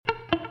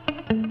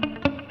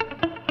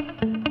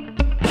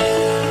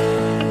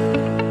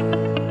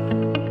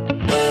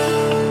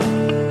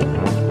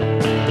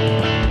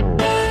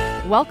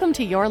Welcome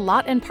to your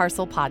Lot and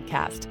Parcel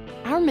podcast.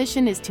 Our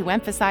mission is to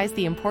emphasize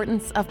the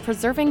importance of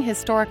preserving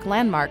historic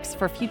landmarks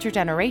for future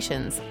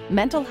generations,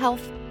 mental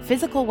health,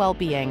 physical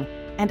well-being,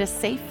 and a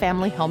safe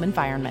family home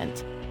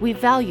environment. We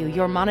value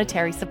your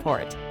monetary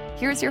support.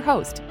 Here's your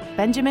host,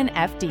 Benjamin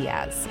F.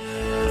 Diaz.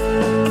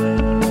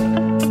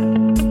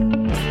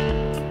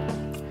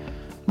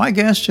 My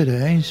guest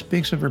today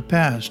speaks of her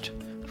past,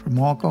 from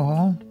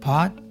alcohol,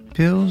 pot,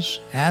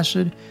 pills,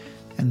 acid,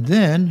 and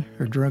then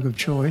her drug of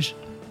choice,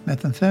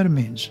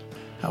 methamphetamines.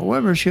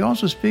 However, she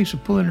also speaks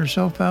of pulling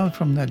herself out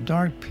from that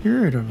dark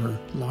period of her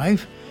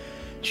life.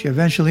 She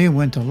eventually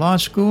went to law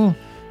school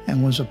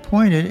and was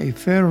appointed a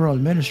federal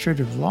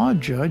administrative law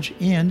judge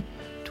in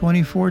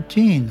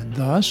 2014.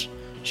 Thus,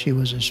 she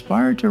was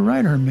inspired to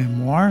write her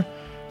memoir,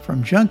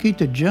 From Junkie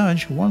to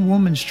Judge, One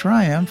Woman's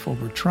Triumph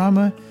Over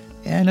Trauma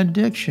and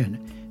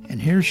Addiction. And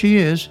here she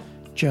is,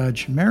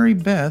 Judge Mary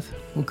Beth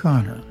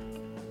O'Connor.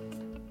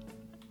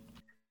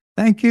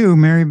 Thank you,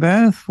 Mary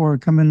Beth, for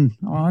coming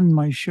on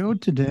my show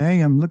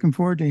today. I'm looking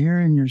forward to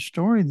hearing your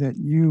story that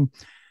you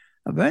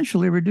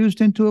eventually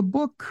reduced into a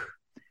book.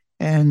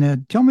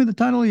 And tell me the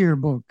title of your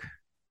book.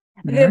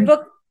 Mary.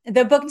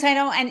 The book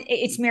title, and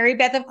it's Mary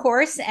Beth, of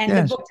course, and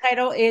yes. The book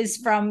title is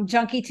From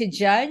Junkie to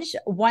Judge,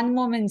 One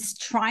Woman's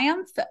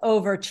Triumph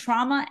Over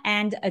Trauma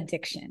and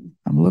Addiction.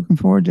 I'm looking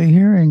forward to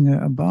hearing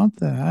about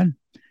that.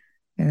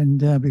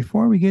 And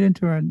before we get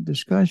into our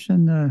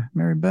discussion,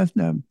 Mary Beth,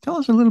 tell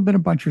us a little bit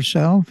about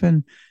yourself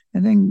and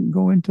then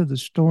go into the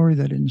story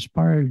that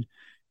inspired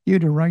you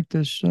to write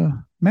this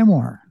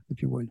memoir,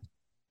 if you would.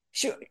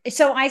 Sure.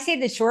 So I say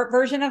the short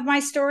version of my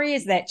story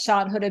is that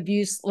childhood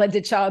abuse led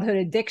to childhood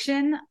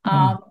addiction.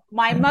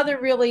 My mother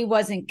really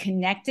wasn't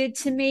connected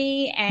to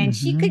me, and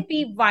she could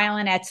be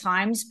violent at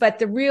times, but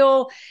the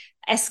real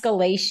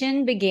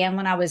escalation began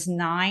when I was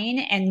 9,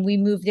 and we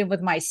moved in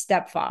with my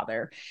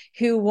stepfather,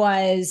 who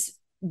was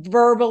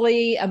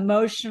verbally,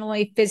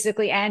 emotionally,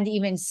 physically, and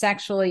even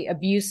sexually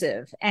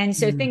abusive. And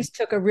so things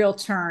took a real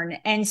turn.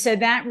 And so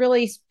that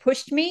really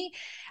pushed me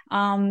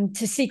to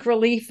seek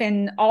relief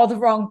in all the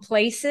wrong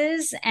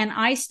places. And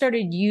I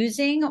started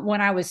using when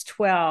I was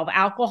 12.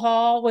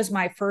 Alcohol was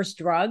my first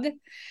drug.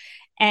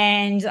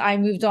 And I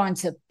moved on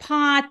to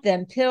pot,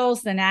 then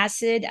pills, then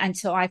acid,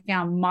 until I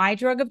found my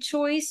drug of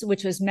choice,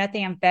 which was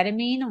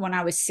methamphetamine, when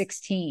I was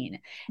 16.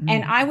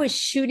 And I was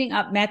shooting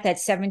up meth at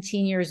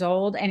 17 years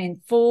old and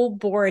in full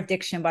bore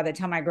addiction by the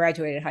time I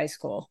graduated high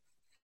school.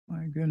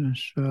 My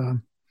goodness.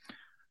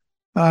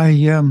 I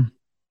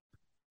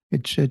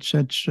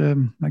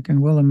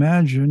can well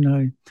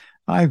imagine.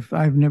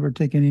 I've never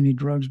taken any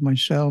drugs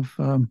myself.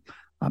 I'm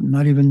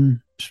not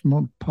even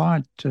smoked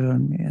pot,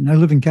 and I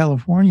live in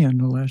California,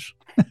 no less.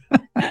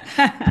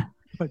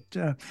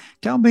 But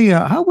tell me,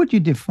 how would you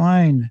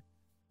define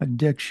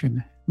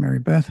addiction, Mary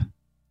Beth?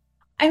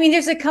 I mean,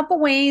 there's a couple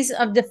ways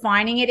of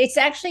defining it. It's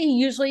actually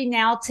usually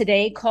now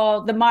today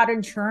called, the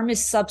modern term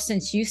is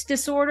substance use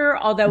disorder,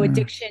 although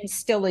addiction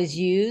still is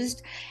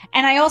used.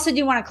 And I also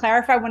do want to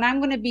clarify, when I'm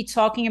going to be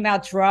talking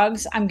about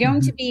drugs, I'm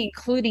going to be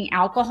including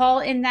alcohol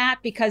in that,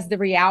 because the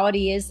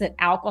reality is that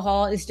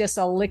alcohol is just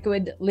a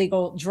liquid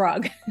legal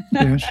drug.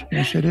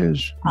 Yes, it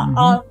is.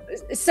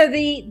 So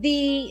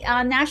the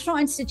National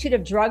Institute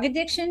of Drug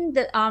Addiction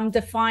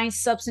defines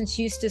substance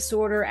use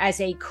disorder as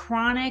a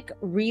chronic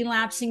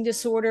relapsing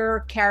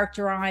disorder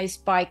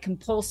characterized by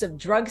compulsive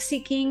drug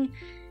seeking,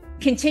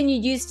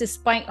 continued use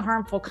despite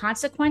harmful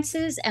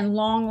consequences, and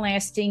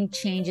long-lasting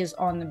changes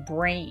on the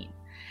brain.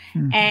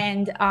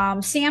 And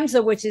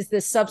SAMHSA, which is the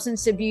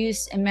Substance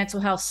Abuse and Mental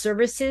Health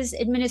Services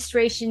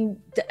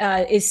Administration,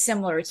 is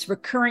similar. It's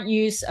recurrent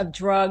use of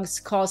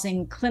drugs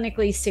causing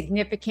clinically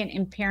significant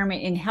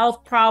impairment in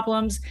health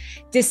problems,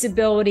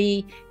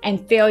 disability,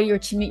 and failure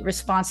to meet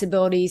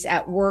responsibilities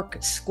at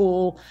work,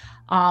 school,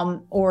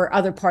 or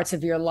other parts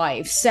of your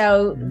life.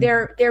 So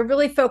they're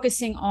really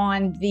focusing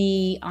on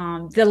the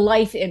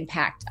life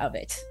impact of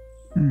it.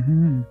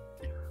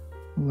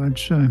 Well,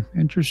 that's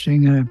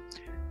interesting.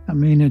 I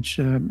mean, it's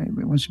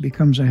once it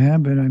becomes a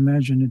habit, I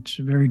imagine it's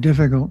very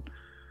difficult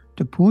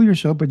to pull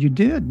yourself, but you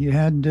did. You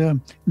had,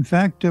 in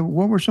fact,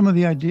 what were some of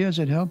the ideas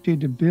that helped you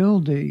to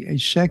build a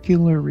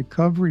secular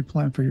recovery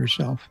plan for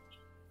yourself?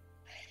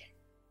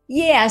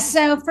 Yeah.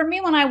 So for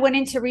me, when I went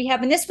into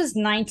rehab, and this was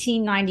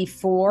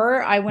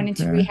 1994, I went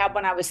into rehab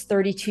when I was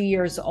 32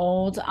 years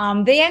old.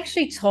 They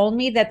actually told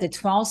me that the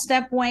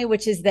 12-step way,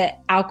 which is the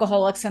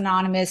Alcoholics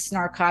Anonymous,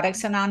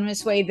 Narcotics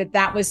Anonymous way,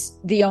 that was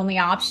the only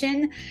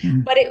option.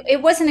 But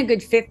it wasn't a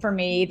good fit for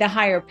me. The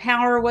higher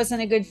power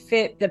wasn't a good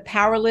fit. The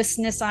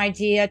powerlessness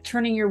idea,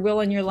 turning your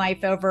will and your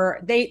life over,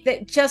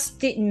 they just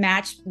didn't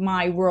match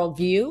my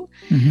worldview.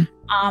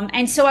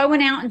 And so I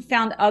went out and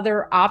found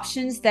other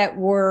options that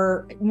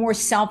were more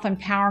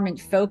self-empowerment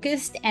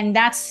focused. And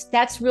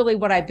that's really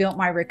what I built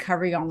my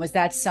recovery on, was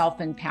that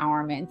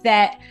self-empowerment,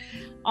 that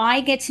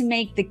I get to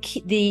make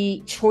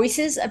the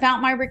choices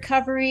about my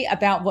recovery,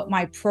 about what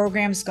my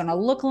program's going to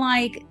look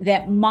like,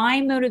 that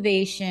my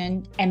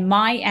motivation and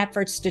my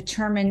efforts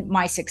determine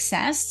my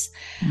success.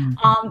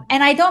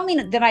 And I don't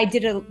mean that I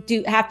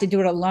have to do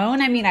it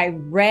alone. I mean, I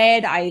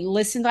read, I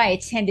listened, I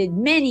attended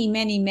many,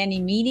 many, many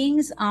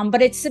meetings,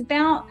 but it's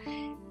about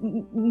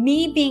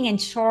me being in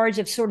charge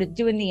of sort of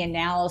doing the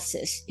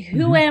analysis.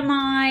 Who am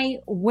I?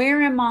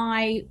 Where am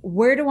I?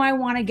 Where do I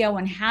want to go?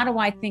 And how do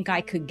I think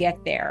I could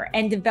get there?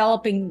 And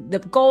developing the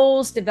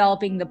goals,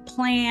 developing the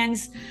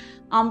plans.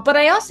 But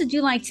I also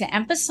do like to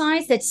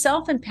emphasize that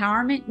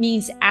self-empowerment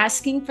means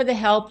asking for the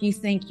help you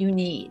think you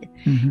need.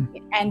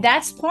 And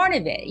that's part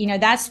of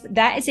it.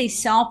 That is a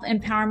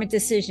self-empowerment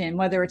decision,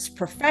 whether it's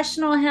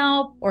professional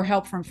help or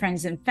help from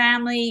friends and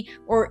family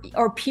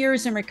or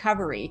peers in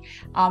recovery.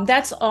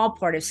 That's all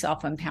part of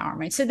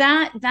self-empowerment. So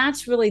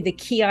that's really the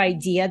key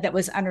idea that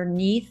was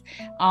underneath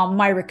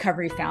my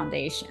recovery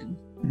foundation.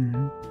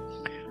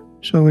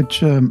 So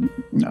it's,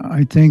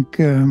 I think,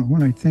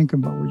 when I think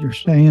about what you're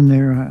saying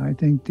there, I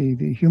think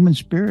the human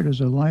spirit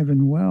is alive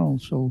and well.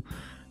 So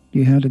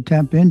you had to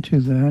tap into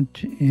that.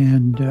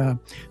 And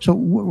so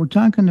we're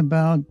talking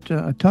about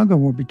a tug of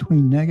war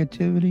between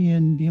negativity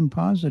and being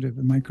positive.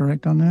 Am I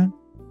correct on that?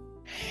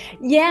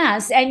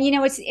 Yes. And,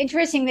 it's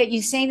interesting that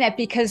you say that,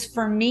 because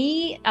for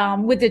me,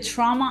 with the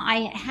trauma,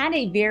 I had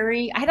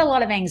a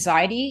lot of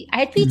anxiety. I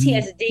had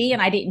PTSD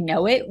and I didn't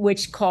know it,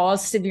 which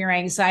caused severe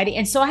anxiety.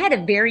 And so I had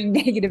a very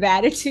negative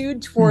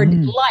attitude toward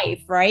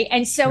life. Right.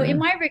 And so in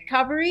my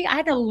recovery, I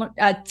had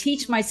to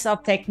teach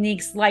myself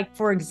techniques like,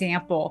 for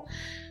example,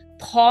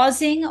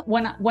 pausing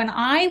when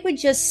I would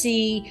just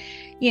see,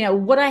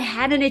 what I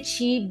hadn't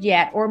achieved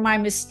yet, or my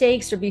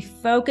mistakes, or be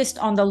focused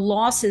on the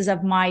losses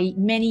of my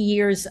many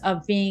years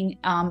of being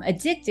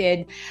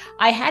addicted.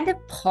 I had to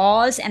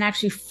pause and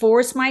actually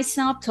force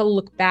myself to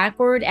look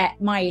backward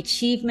at my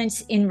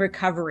achievements in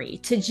recovery,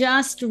 to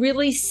just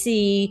really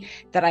see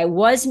that I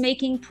was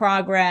making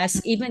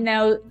progress, even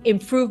though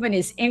improvement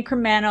is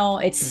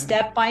incremental, it's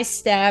step by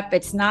step,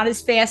 it's not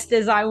as fast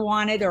as I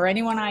wanted or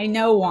anyone I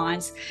know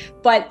wants.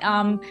 But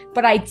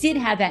I did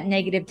have that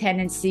negative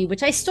tendency,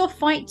 which I still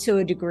fight to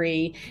a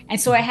degree. And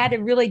so I had to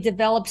really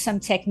develop some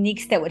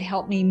techniques that would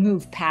help me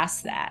move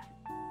past that.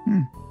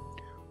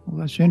 Well,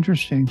 that's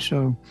interesting.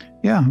 So,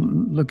 yeah,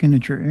 looking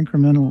at your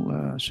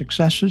incremental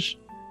successes,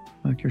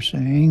 like you're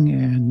saying,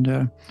 and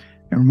it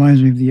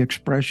reminds me of the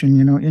expression,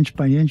 inch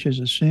by inch is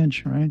a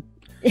cinch, right?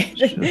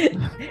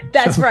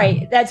 That's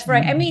right.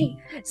 I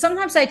mean,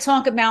 sometimes I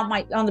talk about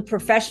on the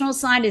professional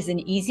side is an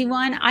easy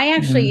one. I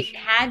actually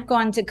had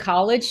gone to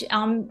college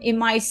in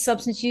my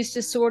substance use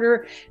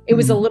disorder. It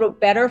was a little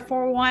better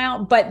for a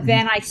while, but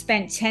then I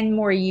spent 10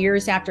 more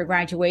years after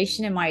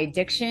graduation in my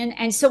addiction.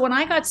 And so when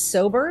I got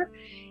sober,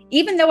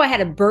 even though I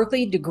had a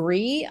Berkeley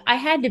degree, I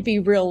had to be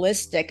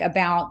realistic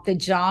about the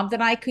job that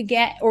I could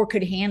get or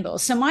could handle.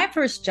 So my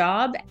first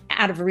job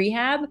out of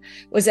rehab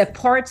was a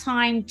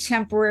part-time,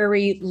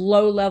 temporary,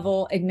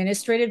 low-level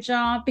administrative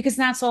job, because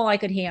that's all I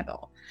could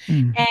handle.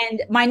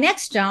 And my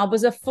next job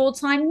was a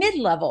full-time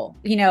mid-level,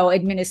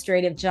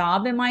 administrative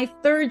job. And my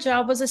third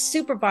job was a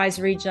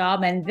supervisory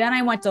job. And then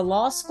I went to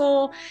law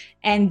school,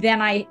 and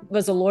then I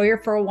was a lawyer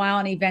for a while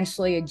and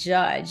eventually a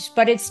judge.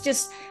 But it's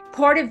just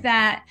part of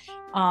that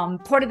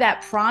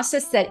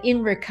process, that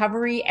in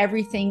recovery,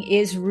 everything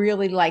is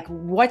really like,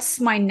 what's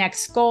my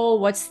next goal?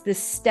 What's the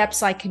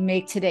steps I can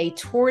make today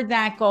toward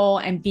that goal?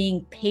 And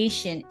being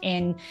patient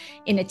in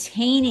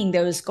attaining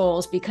those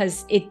goals,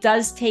 because it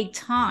does take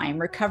time.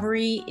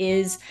 Recovery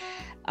is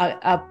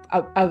a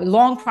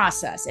long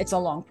process. It's a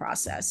long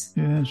process.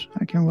 Yes,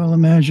 I can well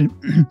imagine.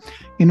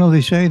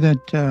 They say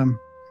that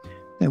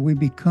we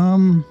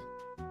become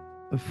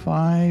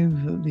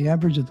the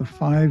average of the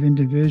 5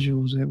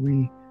 individuals that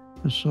we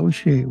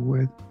associate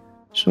with.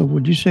 So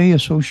would you say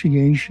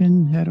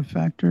association had a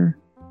factor?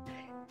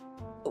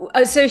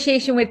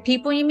 Association with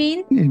people, you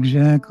mean?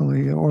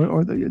 Exactly.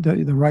 Or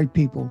the right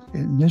people.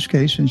 In this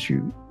case, since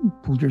you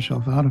pulled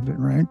yourself out of it,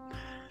 right?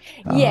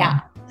 Yeah.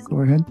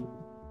 Go ahead.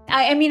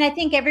 I mean, I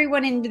think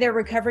everyone in their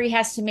recovery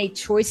has to make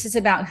choices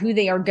about who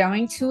they are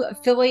going to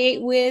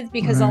affiliate with,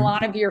 because a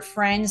lot of your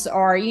friends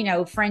are,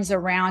 friends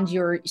around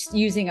your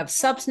using of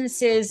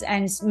substances.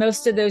 And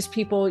most of those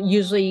people,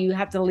 usually you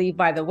have to leave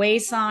by the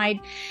wayside.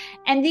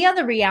 And the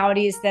other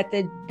reality is that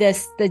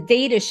the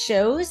data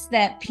shows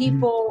that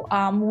people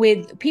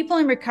people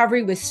in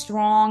recovery with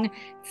strong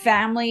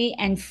family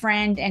and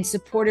friend and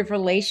supportive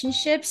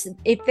relationships,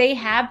 if they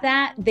have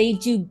that, they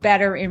do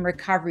better in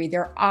recovery.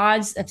 Their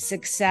odds of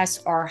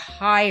success are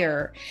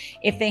higher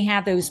if they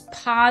have those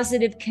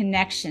positive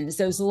connections,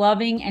 those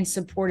loving and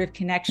supportive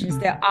connections.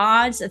 The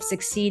odds of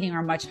succeeding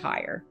are much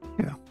higher.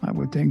 Yeah, I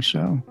would think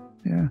so.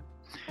 Yeah.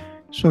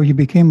 So you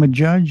became a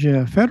judge,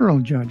 a federal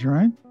judge,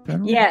 right?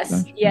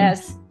 Yes, judge?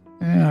 Yes.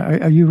 Yeah.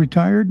 Are you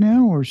retired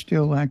now or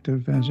still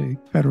active as a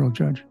federal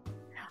judge?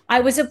 I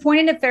was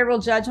appointed a federal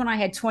judge when I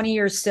had 20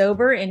 years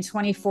sober in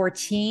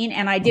 2014,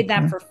 and I did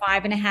that for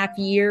 5.5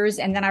 years.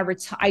 And then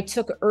I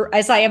took,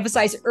 as I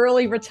emphasize,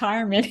 early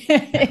retirement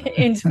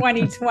in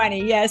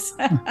 2020. Yes.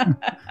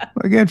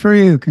 Well, good for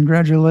you.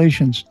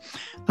 Congratulations.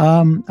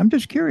 I'm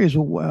just curious,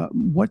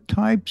 what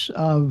types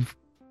of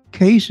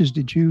cases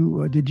did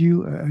you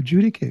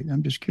adjudicate?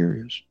 I'm just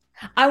curious.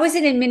 I was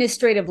an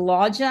administrative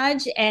law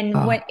judge, and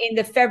when in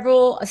the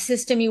federal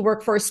system, you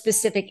work for a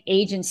specific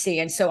agency.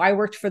 And so I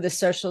worked for the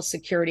Social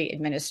Security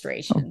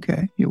Administration.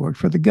 Okay. You worked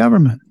for the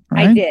government,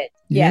 right? I did.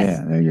 Yes.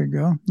 Yeah, there you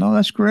go. No,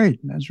 that's great.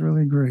 That's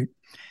really great.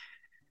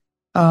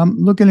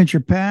 Looking at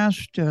your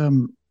past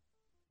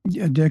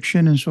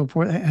addiction and so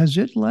forth, has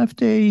it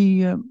left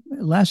a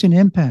lasting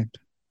impact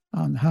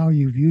on how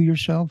you view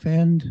yourself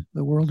and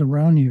the world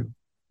around you,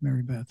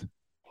 Mary Beth?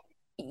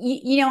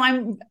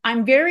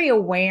 I'm very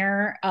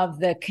aware of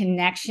the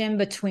connection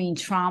between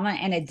trauma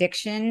and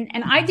addiction,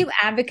 and I do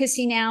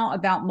advocacy now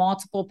about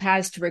multiple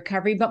paths to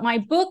recovery. But my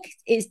book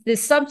the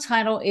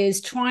subtitle is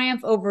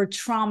Triumph Over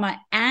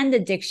Trauma and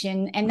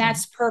Addiction, and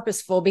that's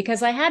purposeful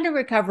because I had to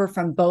recover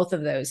from both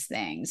of those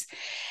things.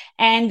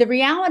 And the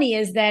reality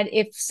is that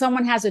if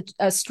someone has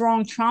a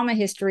strong trauma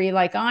history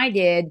like I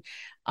did,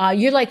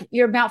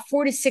 you're about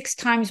 4 to 6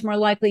 times more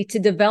likely to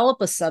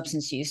develop a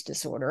substance use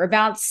disorder.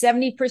 About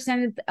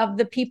 70% of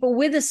the people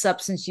with a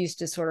substance use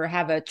disorder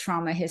have a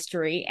trauma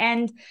history.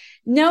 And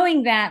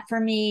knowing that for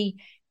me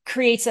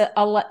creates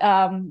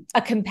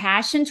a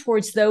compassion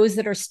towards those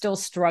that are still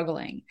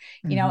struggling.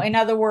 In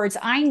other words,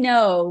 I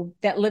know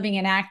that living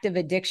in active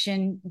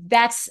addiction,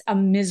 that's a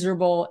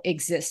miserable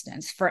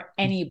existence for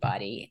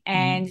anybody.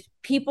 And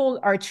people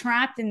are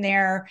trapped in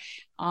there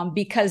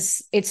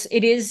because it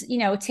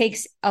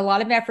takes a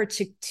lot of effort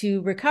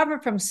to recover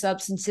from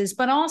substances,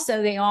 but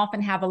also they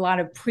often have a lot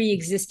of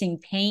pre-existing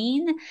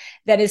pain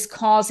that is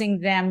causing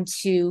them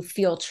to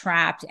feel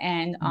trapped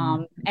and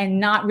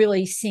not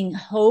really seeing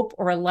hope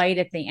or a light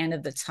at the end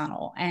of the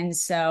tunnel. And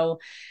so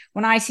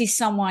when I see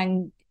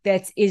someone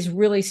that is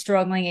really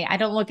struggling, I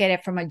don't look at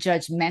it from a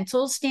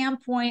judgmental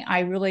standpoint.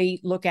 I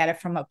really look at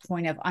it from a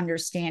point of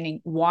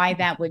understanding why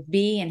that would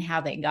be and how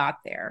they got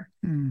there.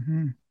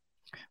 Mm-hmm.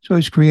 So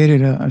it's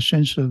created a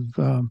sense of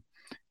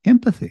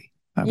empathy,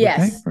 I would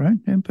think, right?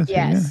 Empathy,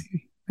 yes.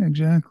 Yeah,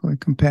 exactly.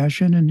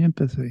 Compassion and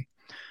empathy.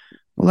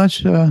 Well,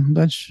 that's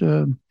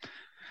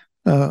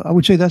I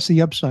would say that's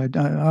the upside.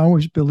 I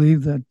always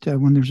believe that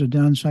when there's a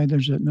downside,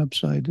 there's an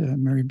upside,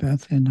 Mary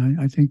Beth,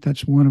 and I think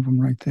that's one of them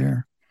right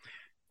there.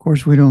 Of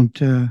course, we don't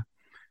go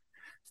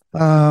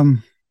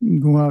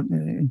out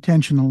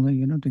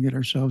intentionally, to get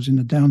ourselves in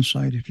the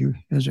downside,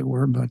 as it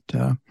were. But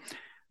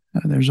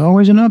there's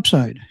always an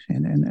upside,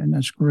 and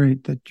that's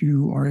great that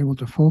you are able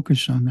to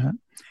focus on that.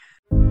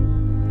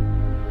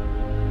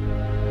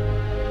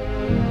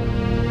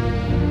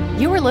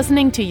 You are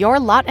listening to Your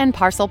Lot and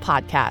Parcel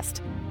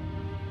podcast.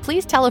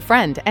 Please tell a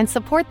friend and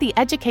support the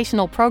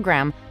educational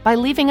program by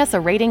leaving us a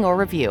rating or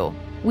review.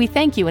 We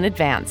thank you in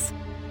advance.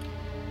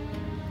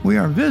 We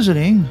are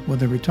visiting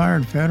with a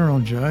retired federal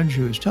judge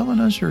who is telling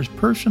us her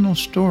personal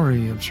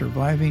story of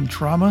surviving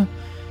trauma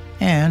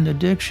and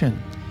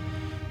addiction.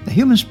 The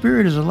human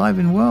spirit is alive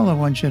and well, I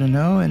want you to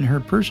know, and her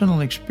personal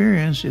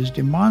experience is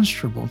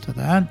demonstrable to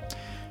that.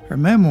 Her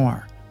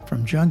memoir,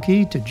 From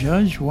Junkie to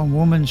Judge, One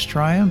Woman's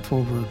Triumph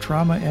Over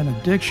Trauma and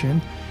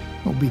Addiction,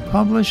 will be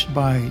published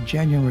by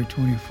January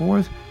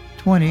 24th,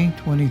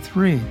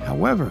 2023.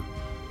 However,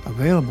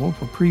 available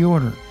for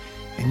pre-order.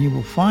 And you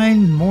will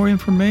find more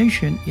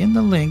information in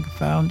the link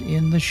found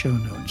in the show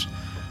notes.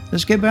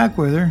 Let's get back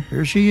with her.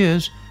 Here she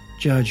is,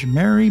 Judge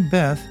Mary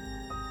Beth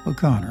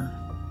O'Connor.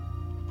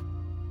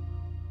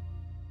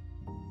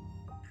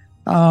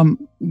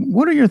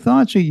 What are your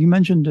thoughts? You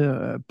mentioned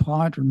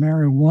pot or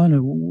marijuana.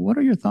 What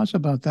are your thoughts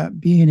about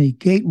that being a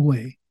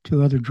gateway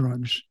to other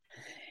drugs?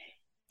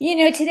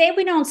 Today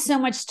we don't so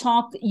much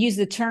use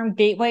the term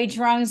gateway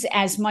drugs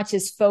as much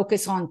as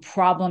focus on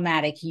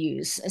problematic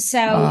use.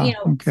 So,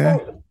 okay.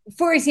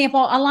 For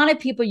example, a lot of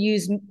people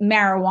use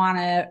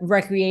marijuana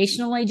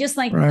recreationally, just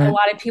like a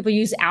lot of people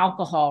use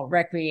alcohol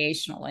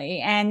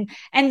recreationally. And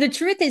the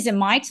truth is, in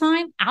my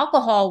time,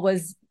 alcohol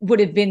would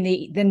have been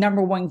the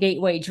number one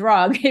gateway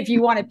drug if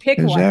you want to pick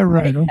one. Is that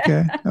right?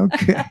 Okay.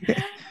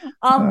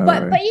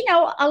 But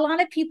a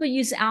lot of people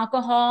use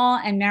alcohol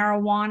and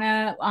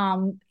marijuana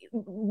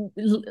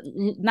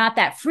not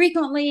that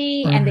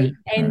frequently,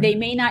 and they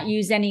may not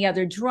use any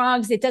other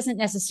drugs. It doesn't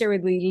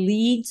necessarily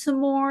lead to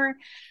more.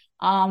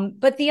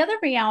 But the other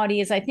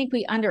reality is I think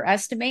we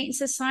underestimate in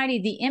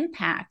society the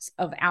impact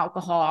of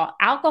alcohol.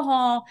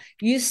 Alcohol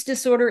use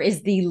disorder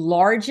is the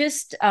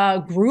largest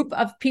group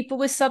of people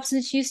with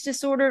substance use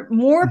disorder.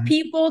 More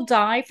people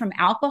die from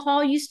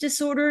alcohol use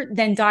disorder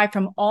than die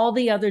from all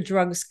the other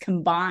drugs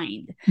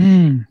combined.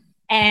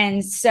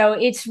 And so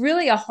it's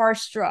really a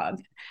harsh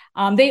drug.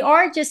 They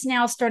are just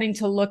now starting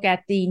to look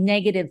at the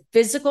negative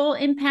physical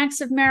impacts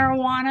of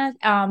marijuana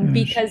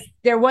because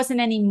there wasn't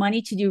any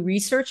money to do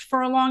research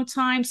for a long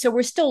time. So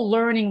we're still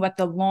learning what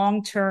the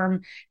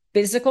long-term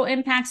physical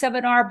impacts of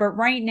it are. But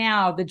right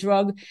now, the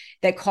drug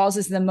that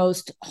causes the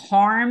most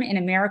harm in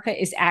America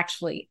is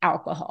actually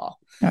alcohol.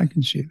 I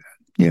can see that.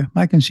 Yeah,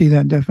 I can see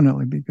that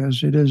definitely,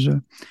 because it is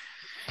a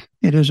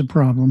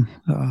problem.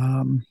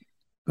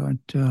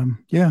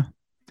 Yeah.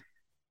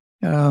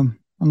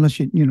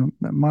 Unless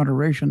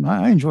moderation.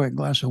 I enjoy a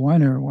glass of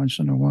wine every once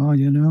in a while,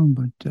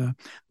 but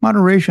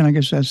moderation, I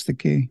guess that's the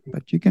key.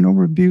 But you can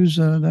overabuse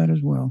that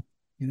as well,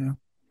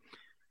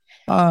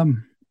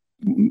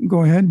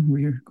 Go ahead.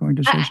 We're going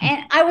to say something.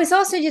 And I was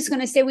also just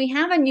going to say, we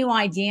have a new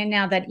idea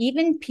now that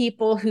even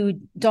people who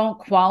don't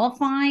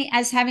qualify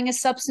as having a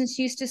substance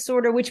use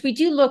disorder, which we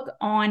do look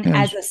on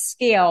as a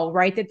scale,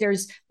 right? That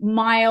there's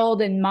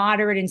mild and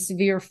moderate and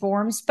severe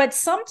forms, but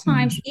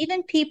sometimes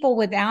even people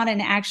without an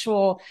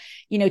actual,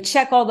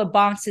 check all the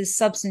boxes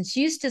substance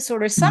use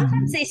disorder,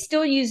 sometimes they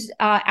still use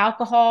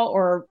alcohol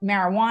or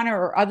marijuana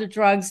or other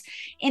drugs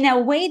in a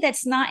way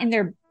that's not in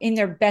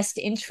their best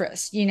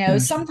interest.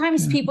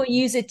 Sometimes people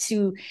use it to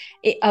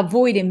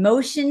avoid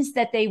emotions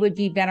that they would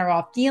be better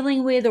off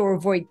dealing with, or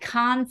avoid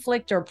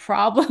conflict or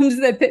problems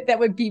that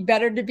would be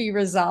better to be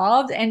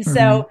resolved. And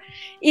so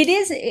it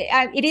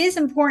is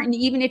important,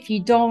 even if you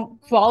don't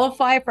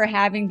qualify for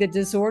having the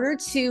disorder,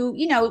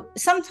 to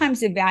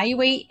sometimes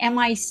evaluate, am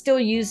I still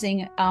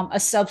using a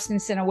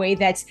substance in a way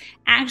that's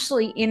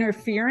actually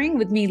interfering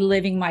with me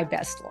living my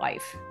best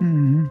life?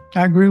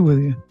 I agree with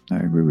you.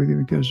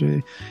 Because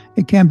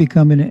it can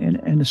become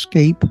an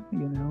escape,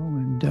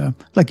 and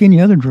like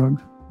any other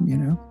drug,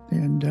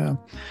 and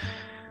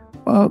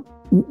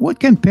what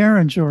can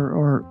parents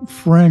or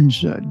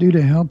friends do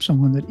to help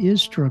someone that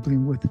is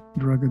struggling with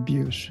drug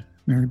abuse,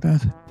 Mary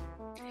Beth?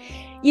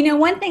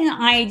 One thing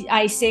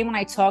I say when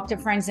I talk to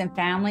friends and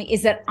family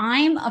is that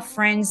I'm a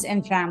friends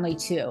and family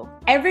too.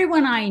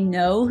 Everyone I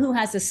know who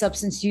has a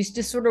substance use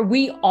disorder,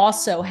 we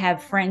also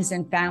have friends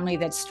and family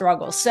that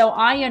struggle. So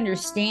I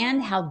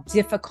understand how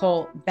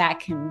difficult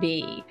that can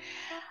be.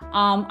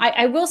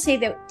 I will say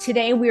that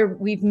today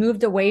we've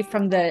moved away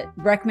from the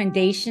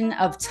recommendation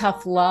of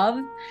tough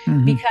love,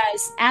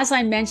 because, as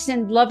I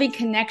mentioned, loving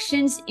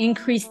connections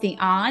increase the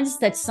odds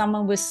that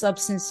someone with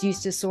substance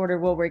use disorder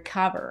will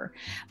recover.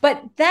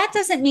 But that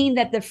doesn't mean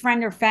that the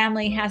friend or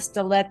family has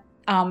to let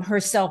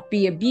herself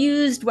be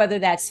abused, whether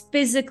that's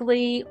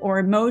physically or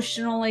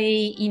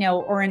emotionally,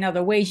 or in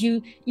other ways.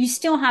 You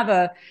still have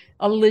a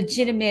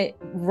legitimate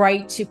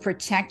right to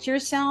protect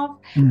yourself.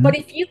 But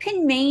if you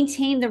can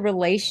maintain the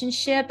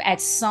relationship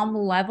at some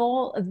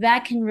level,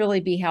 that can really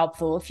be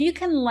helpful. If you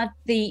can let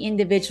the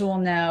individual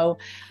know,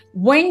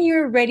 when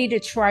you're ready to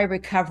try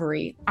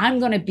recovery, I'm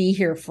going to be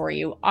here for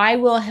you. I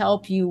will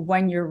help you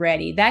when you're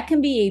ready. That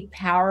can be a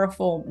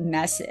powerful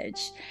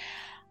message.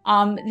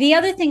 The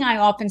other thing I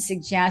often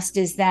suggest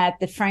is that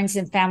the friends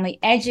and family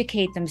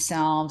educate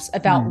themselves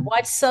about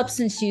what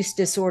substance use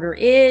disorder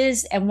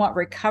is and what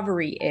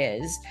recovery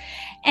is.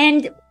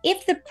 And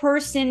if the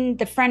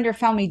friend or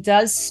family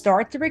does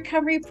start the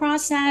recovery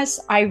process,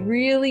 I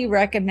really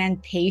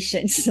recommend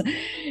patience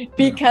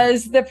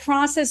because the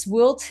process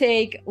will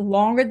take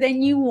longer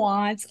than you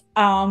want.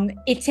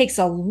 It takes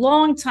a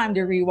long time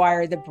to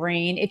rewire the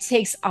brain. It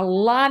takes a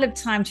lot of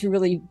time to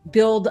really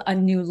build a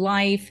new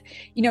life.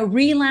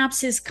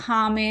 Relapse is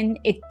common.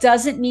 It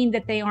doesn't mean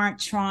that they aren't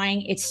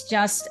trying. It's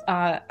just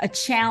a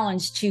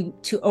challenge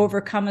to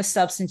overcome a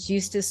substance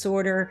use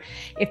disorder.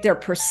 If they're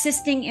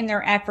persisting in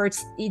their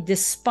efforts,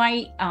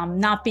 despite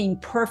not being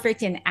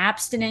perfect in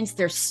abstinence,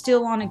 they're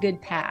still on a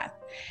good path.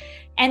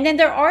 And then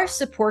there are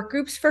support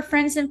groups for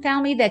friends and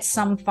family that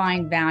some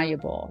find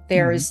valuable.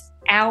 There's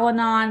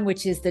Al-Anon,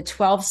 which is the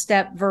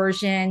 12-step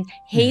version.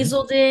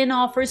 Hazelden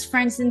offers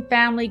friends and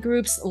family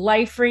groups.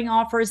 LifeRing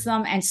offers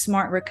them, and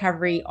Smart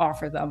Recovery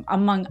offer them,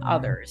 among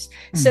others.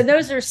 So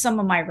those are some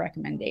of my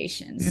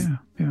recommendations.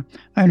 Yeah.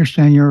 I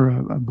understand you're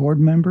a board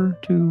member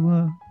to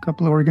a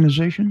couple of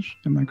organizations.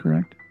 Am I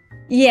correct?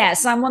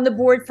 Yes, I'm on the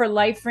board for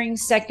LifeRing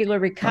Secular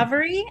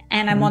Recovery,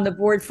 and I'm on the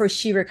board for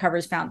She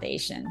Recovers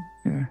Foundation.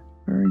 Yeah,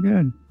 very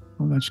good.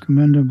 Well, that's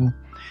commendable.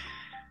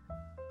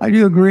 I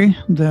do agree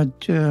that,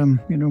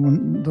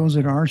 when those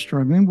that are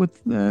struggling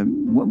with,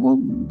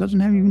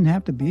 doesn't even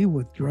have to be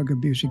with drug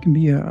abuse. It can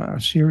be a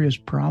serious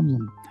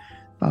problem,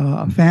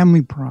 a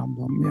family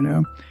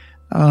problem,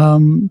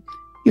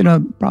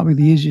 probably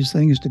the easiest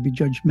thing is to be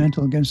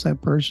judgmental against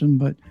that person.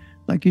 But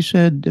like you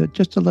said,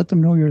 just to let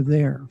them know you're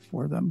there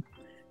for them.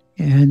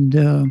 And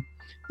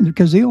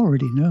because they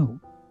already know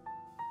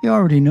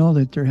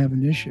that they're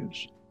having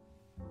issues.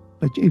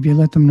 But if you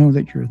let them know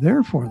that you're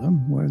there for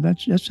them, well,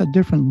 that's a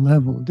different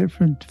level,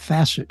 different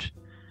facet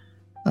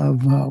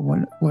of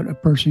what a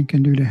person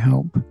can do to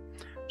help.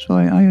 So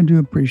I do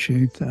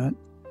appreciate that.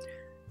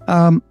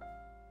 And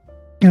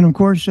of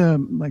course,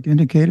 like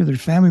indicated,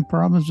 there's family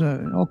problems,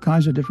 all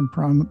kinds of different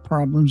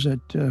problems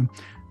that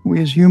we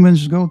as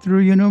humans go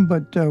through,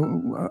 but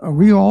are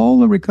we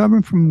all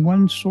recovering from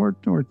one sort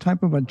or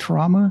type of a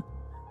trauma?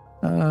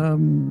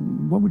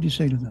 What would you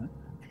say to that?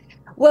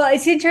 Well,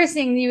 it's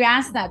interesting you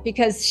asked that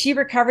because She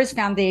Recovers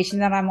Foundation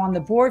that I'm on the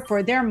board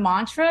for, their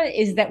mantra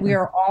is that we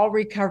are all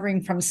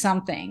recovering from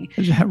something.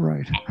 Is that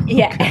right?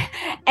 Yeah. Okay.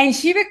 And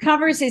She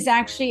Recovers is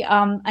actually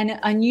an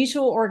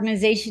unusual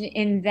organization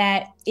in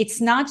that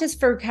it's not just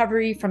for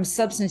recovery from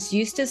substance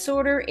use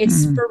disorder,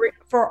 it's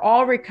for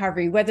all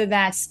recovery, whether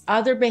that's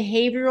other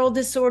behavioral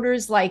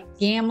disorders like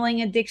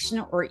gambling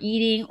addiction or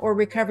eating, or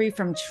recovery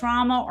from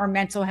trauma or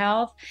mental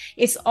health.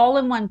 It's all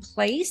in one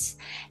place.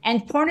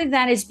 And part of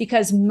that is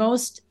because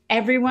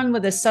everyone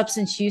with a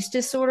substance use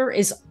disorder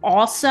is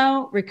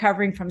also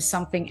recovering from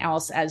something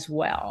else as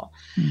well.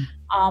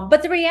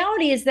 But the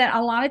reality is that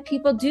a lot of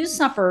people do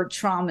suffer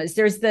traumas.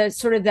 There's the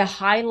sort of the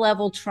high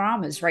level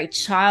traumas, right?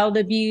 Child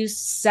abuse,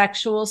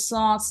 sexual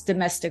assaults,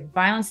 domestic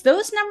violence.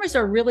 Those numbers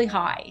are really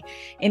high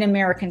in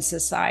American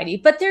society.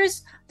 But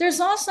there's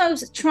also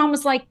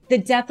traumas like the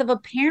death of a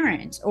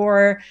parent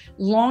or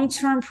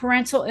long-term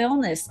parental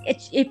illness.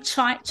 If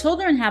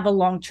children have a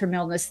long-term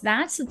illness,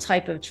 that's a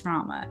type of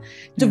trauma.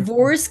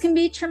 Divorce can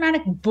be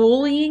traumatic.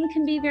 Bullying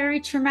can be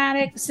very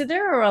traumatic. So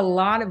there are a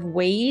lot of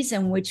ways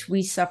in which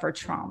we suffer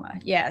trauma.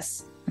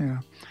 Yes. Yeah,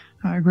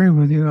 I agree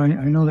with you. I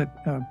know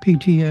that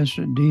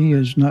PTSD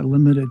is not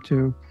limited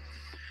to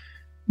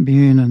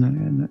being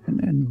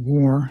in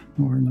war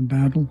or in a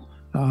battle.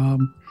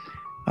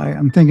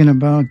 I'm thinking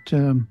about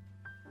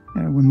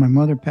when my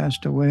mother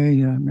passed away,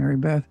 Mary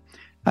Beth.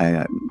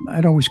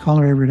 I'd always call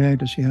her every day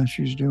to see how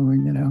she's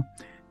doing,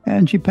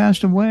 And she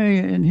passed away,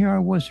 and here I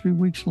was 3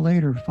 weeks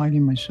later,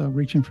 finding myself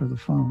reaching for the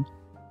phone.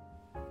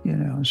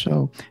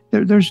 So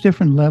there's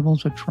different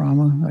levels of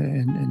trauma,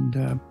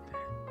 and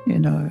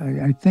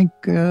I think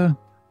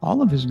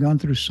all of us gone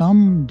through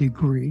some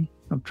degree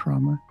of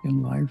trauma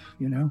in life,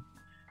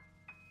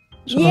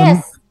 So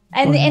yes.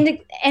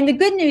 And the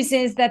good news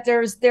is that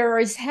there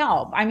is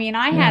help. I mean,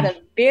 I had a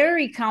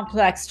very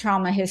complex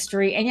trauma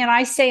history, and yet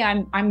I say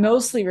I'm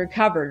mostly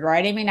recovered,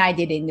 right? I mean, I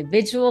did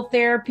individual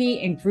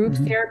therapy and group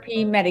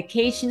therapy.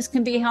 Medications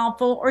can be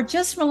helpful, or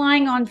just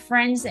relying on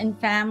friends and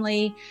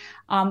family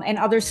and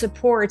other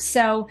support.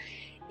 So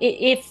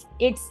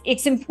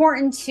it's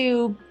important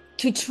to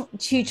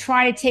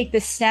try to take the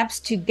steps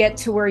to get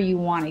to where you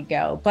want to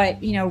go. But,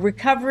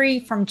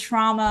 recovery from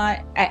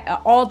trauma,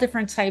 all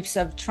different types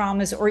of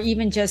traumas, or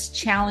even just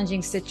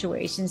challenging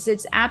situations,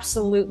 it's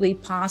absolutely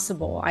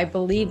possible. I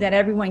believe that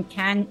everyone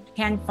can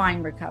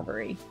find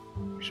recovery.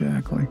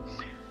 Exactly.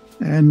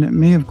 And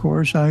me, of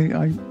course,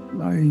 I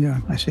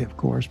say of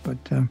course, but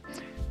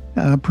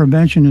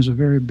prevention is a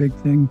very big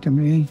thing to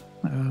me,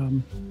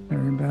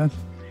 Mary Beth.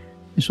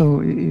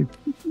 So if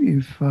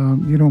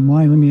you don't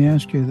mind, let me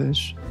ask you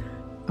this.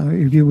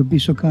 If you would be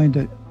so kind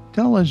to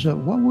tell us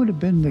what would have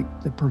been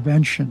the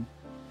prevention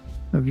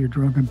of your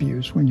drug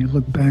abuse when you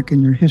look back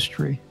in your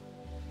history?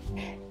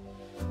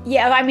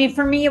 Yeah, I mean,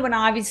 for me, it would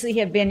obviously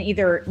have been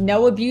either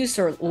no abuse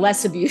or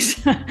less abuse.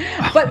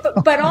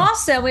 but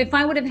also, if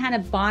I would have had a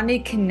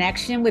bonded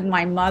connection with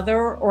my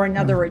mother or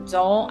another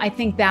adult, I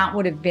think that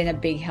would have been a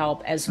big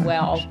help as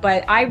well.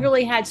 But I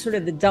really had sort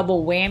of the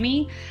double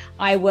whammy.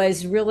 I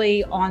was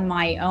really on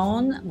my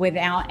own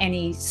without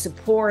any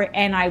support,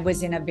 and I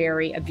was in a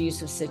very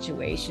abusive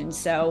situation.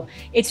 So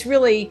it's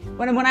really,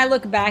 when I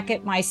look back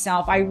at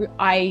myself,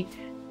 I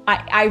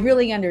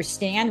really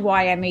understand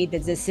why I made the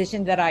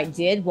decision that I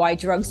did, why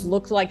drugs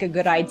looked like a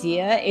good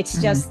idea.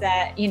 It's just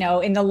that,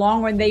 in the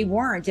long run, they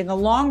weren't. In the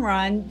long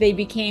run, they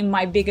became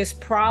my biggest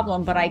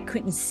problem, but I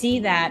couldn't see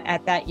that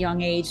at that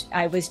young age.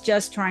 I was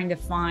just trying to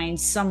find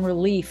some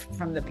relief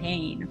from the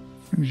pain.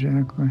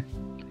 Exactly.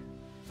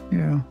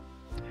 Yeah.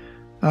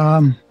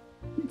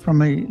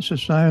 From a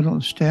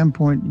societal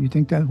standpoint, you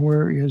think that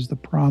where is the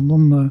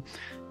problem?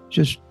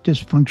 Just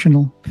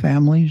dysfunctional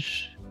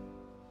families?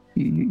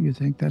 You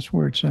think that's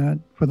where it's at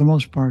for the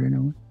most part,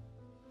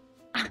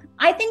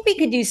 I think we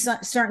could do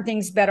certain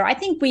things better. I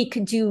think we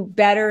could do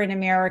better in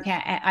America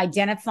at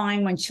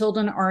identifying when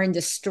children are in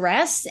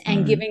distress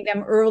and giving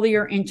them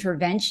earlier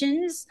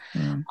interventions.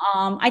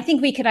 I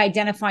think we could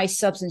identify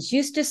substance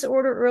use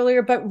disorder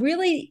earlier, but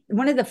really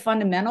one of the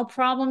fundamental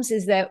problems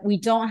is that we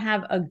don't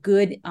have a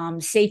good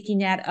safety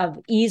net of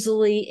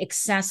easily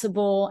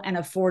accessible and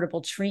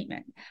affordable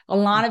treatment. A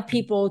lot of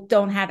people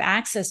don't have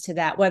access to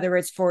that, whether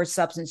it's for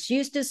substance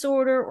use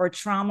disorder or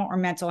trauma or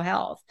mental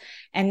health.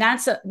 And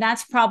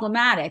that's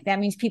problematic. That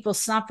means people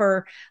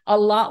suffer a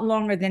lot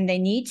longer than they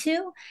need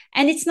to.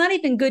 And it's not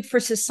even good for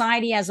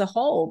society as a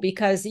whole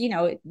because,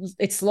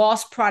 it's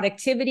lost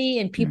productivity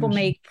and people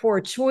make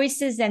poor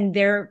choices and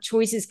their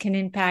choices can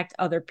impact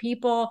other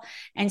people.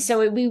 And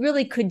so we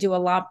really could do a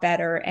lot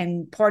better.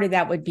 And part of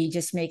that would be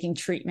just making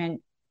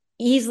treatment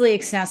easily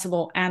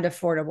accessible and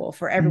affordable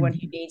for everyone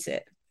who needs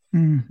it.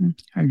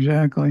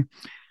 Exactly.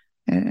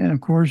 And of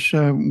course,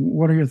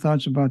 what are your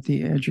thoughts about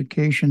the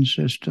education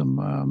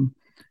system?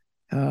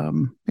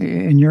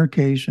 In your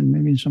case, and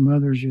maybe in some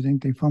others, you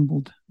think they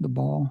fumbled the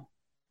ball?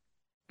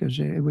 Because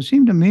it would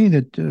seem to me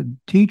that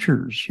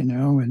teachers,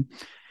 and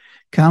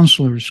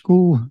counselors,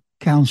 school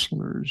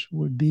counselors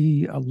would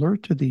be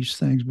alert to these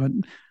things, but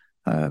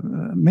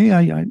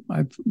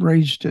I've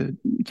raised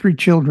 3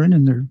 children,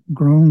 and they're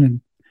grown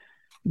and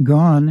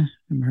gone,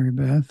 Mary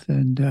Beth,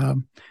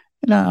 and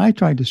I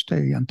tried to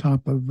stay on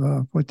top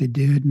of what they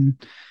did, and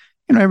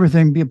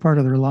everything, be a part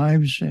of their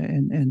lives,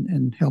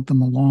 and help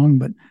them along.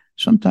 But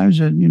sometimes,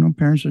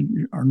 parents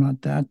are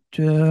not that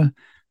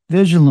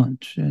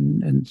vigilant,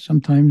 and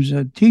sometimes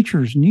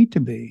teachers need to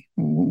be.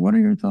 What are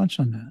your thoughts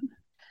on that?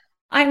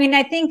 I mean,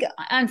 I think,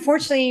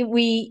 unfortunately,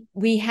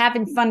 we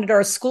haven't funded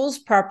our schools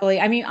properly.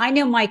 I mean, I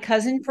know my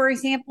cousin, for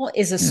example,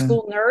 is a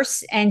school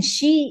nurse, and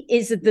she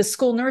is the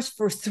school nurse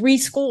for 3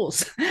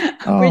 schools,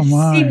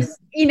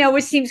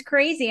 which seems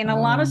crazy. And a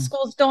lot of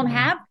schools don't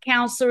have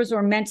counselors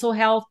or mental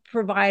health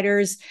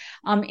providers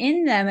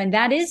in them, and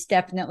that is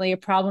definitely a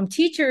problem.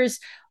 Teachers,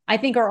 I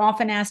think, are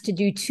often asked to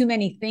do too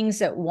many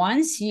things at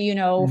once,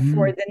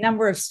 for the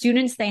number of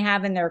students they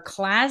have in their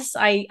class.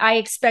 I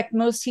expect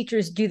most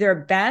teachers do their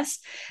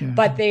best,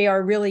 but they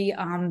are really,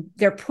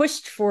 they're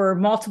pushed for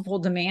multiple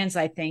demands,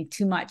 I think,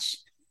 too much.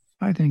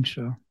 I think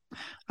so.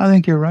 I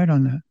think you're right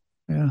on that.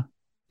 Yeah.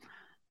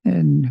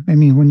 And I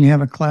mean, when you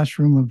have a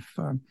classroom of,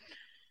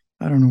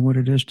 I don't know what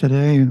it is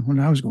today. When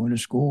I was going to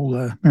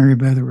school, Mary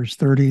Beth, there was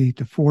 30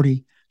 to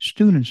 40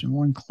 students in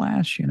one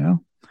class,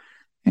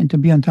 And to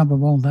be on top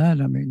of all that,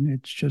 I mean,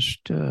 it's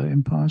just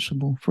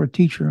impossible for a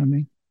teacher. I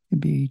mean,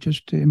 it'd be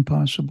just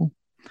impossible.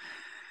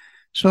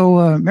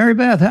 So, Mary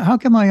Beth, how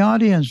can my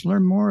audience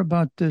learn more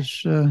about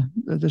this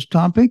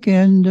topic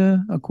and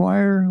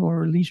acquire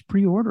or at least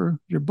pre-order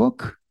your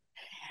book?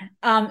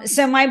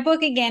 So my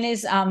book, again,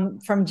 is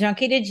From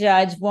Junkie to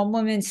Judge, One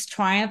Woman's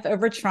Triumph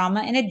Over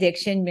Trauma and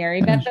Addiction,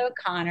 Mary Beth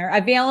O'Connor,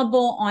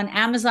 available on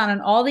Amazon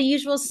and all the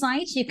usual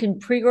sites. You can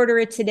pre-order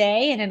it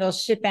today and it'll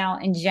ship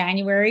out in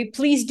January.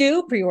 Please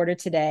do pre-order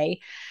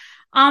today.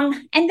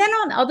 And then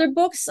on other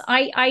books,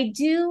 I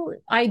do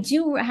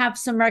have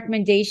some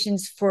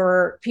recommendations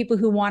for people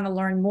who want to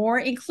learn more,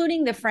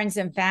 including the Friends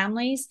and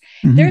Families.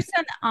 There's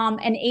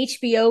an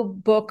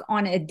HBO book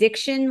on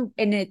addiction,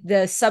 and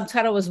the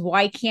subtitle is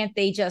Why Can't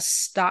They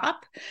Just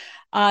Stop?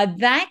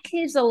 That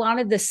gives a lot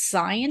of the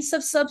science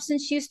of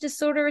substance use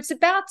disorder. It's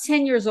about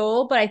 10 years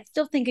old, but I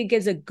still think it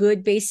gives a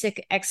good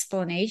basic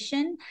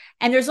explanation.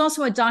 And there's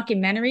also a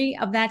documentary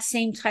of that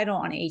same title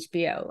on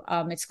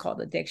HBO. It's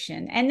called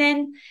Addiction. And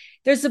then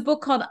there's a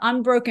book called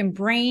Unbroken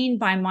Brain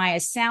by Maya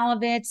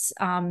Salovitz,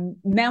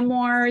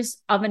 Memoirs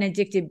of an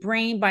Addicted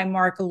Brain by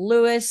Mark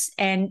Lewis,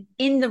 and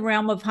In the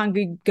Realm of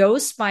Hungry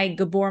Ghosts by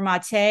Gabor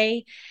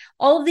Mate.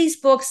 All of these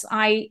books,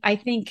 I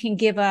think, can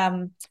give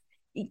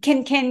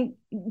can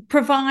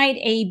provide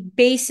a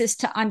basis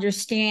to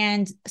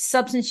understand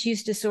substance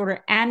use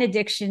disorder and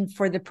addiction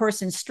for the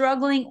person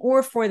struggling,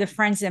 or for the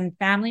friends and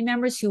family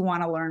members who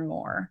want to learn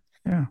more.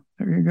 Yeah,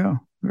 there you go.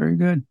 Very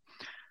good.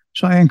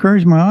 So I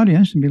encourage my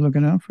audience to be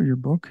looking out for your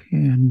book,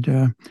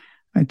 and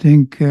I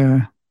think you've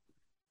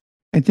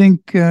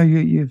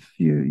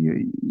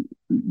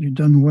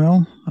done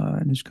well,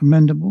 and it's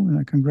commendable, and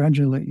I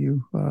congratulate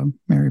you,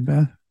 Mary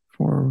Beth,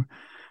 for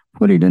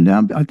putting it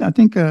down. I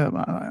think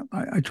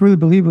I truly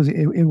believe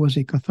it was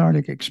a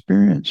cathartic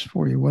experience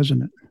for you,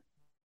 wasn't it?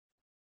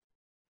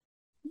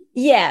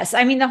 Yes.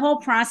 I mean, the whole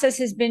process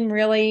has been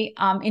really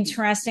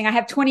interesting. I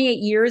have 28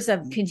 years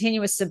of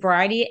continuous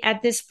sobriety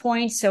at this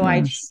point. So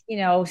I've,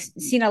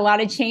 seen a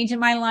lot of change in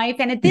my life.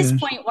 And at this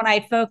point, what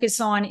I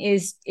focus on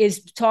is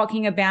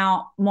talking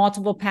about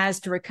multiple paths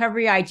to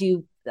recovery. I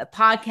do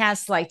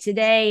podcasts like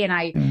today, and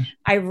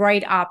I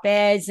write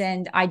op-eds,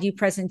 and I do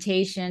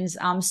presentations.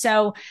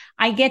 So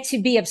I get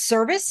to be of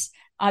service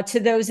to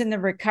those in the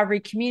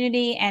recovery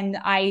community. And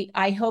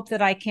I hope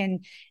that I can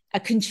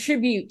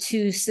contribute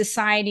to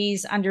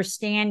society's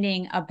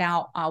understanding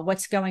about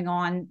what's going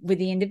on with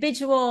the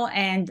individual,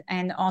 and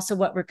also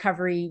what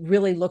recovery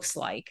really looks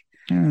like.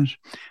 Yes.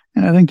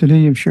 And I think today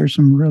you've shared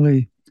some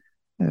really,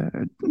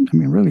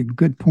 really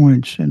good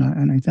points,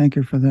 and I thank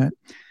you for that.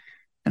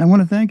 And I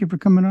want to thank you for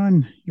coming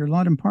on your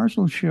Lot and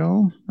Parcel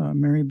show,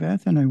 Mary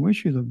Beth, and I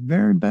wish you the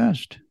very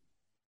best.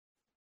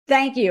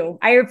 Thank you.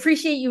 I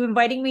appreciate you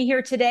inviting me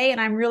here today,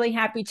 and I'm really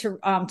happy to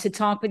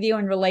talk with you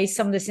and relay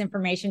some of this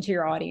information to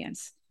your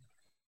audience.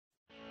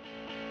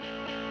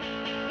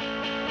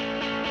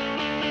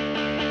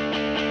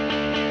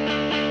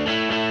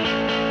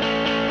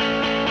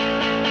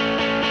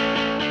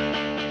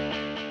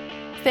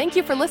 Thank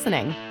you for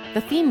listening.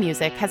 The theme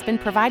music has been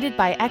provided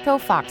by Echo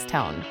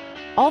Foxtone.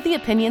 All the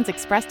opinions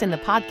expressed in the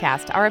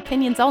podcast are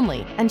opinions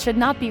only and should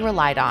not be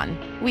relied on.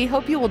 We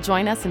hope you will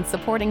join us in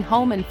supporting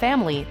home and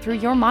family through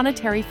your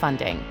monetary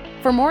funding.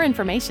 For more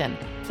information,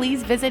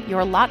 please visit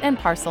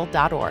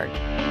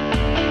yourlotandparcel.org.